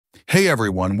Hey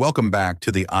everyone, welcome back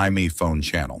to the iMyFone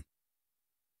channel.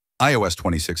 iOS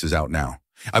 26 is out now.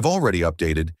 I've already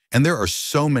updated, and there are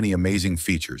so many amazing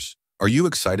features. Are you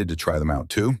excited to try them out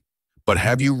too? But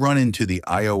have you run into the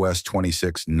iOS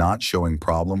 26 not showing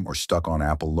problem or stuck on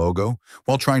Apple logo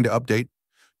while trying to update?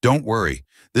 Don't worry,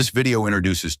 this video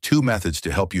introduces two methods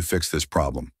to help you fix this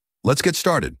problem. Let's get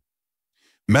started.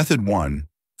 Method 1.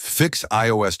 Fix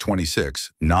iOS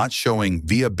 26 not showing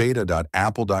via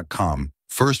beta.apple.com.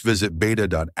 First visit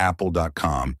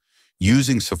beta.apple.com.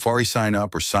 Using Safari sign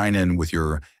up or sign in with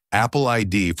your Apple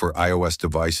ID for iOS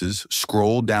devices,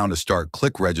 scroll down to start,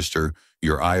 click register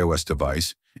your iOS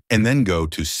device, and then go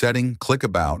to Setting, click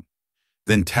About,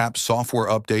 then tap Software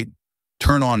Update,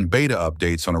 turn on beta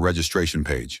updates on a registration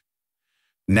page.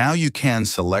 Now you can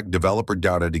select developer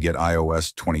data to get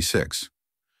iOS 26.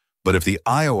 But if the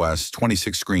iOS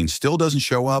 26 screen still doesn't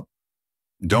show up,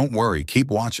 don't worry,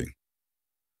 keep watching.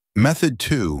 Method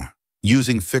 2.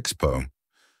 Using Fixppo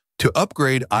to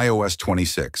upgrade iOS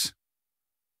 26.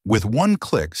 With one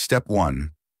click, step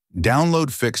 1. Download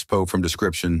Fixppo from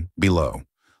description below.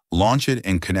 Launch it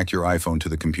and connect your iPhone to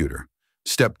the computer.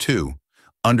 Step 2.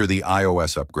 Under the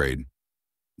iOS upgrade.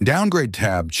 Downgrade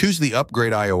tab, choose the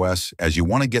Upgrade iOS as you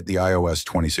want to get the iOS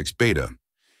 26 beta.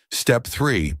 Step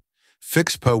 3.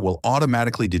 Fixppo will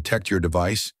automatically detect your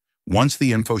device. Once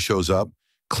the info shows up,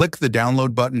 click the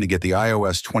download button to get the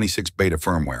iOS 26 beta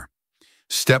firmware.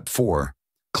 Step 4.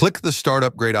 Click the Start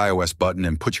Upgrade iOS button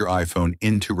and put your iPhone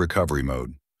into recovery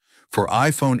mode. For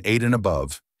iPhone 8 and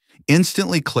above,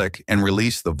 instantly click and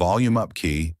release the volume up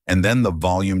key and then the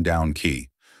volume down key.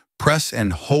 Press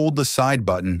and hold the side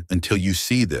button until you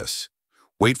see this.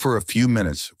 Wait for a few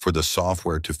minutes for the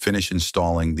software to finish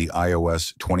installing the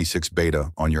iOS 26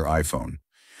 beta on your iPhone.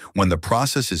 When the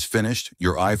process is finished,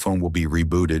 your iPhone will be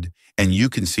rebooted, and you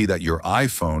can see that your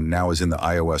iPhone now is in the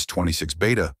iOS 26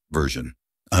 beta version.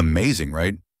 Amazing,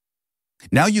 right?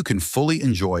 Now you can fully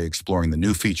enjoy exploring the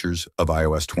new features of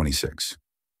iOS 26.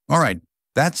 All right,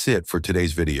 that's it for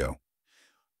today's video.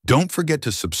 Don't forget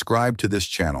to subscribe to this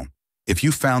channel. If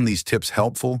you found these tips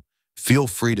helpful, feel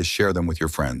free to share them with your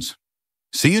friends.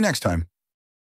 See you next time.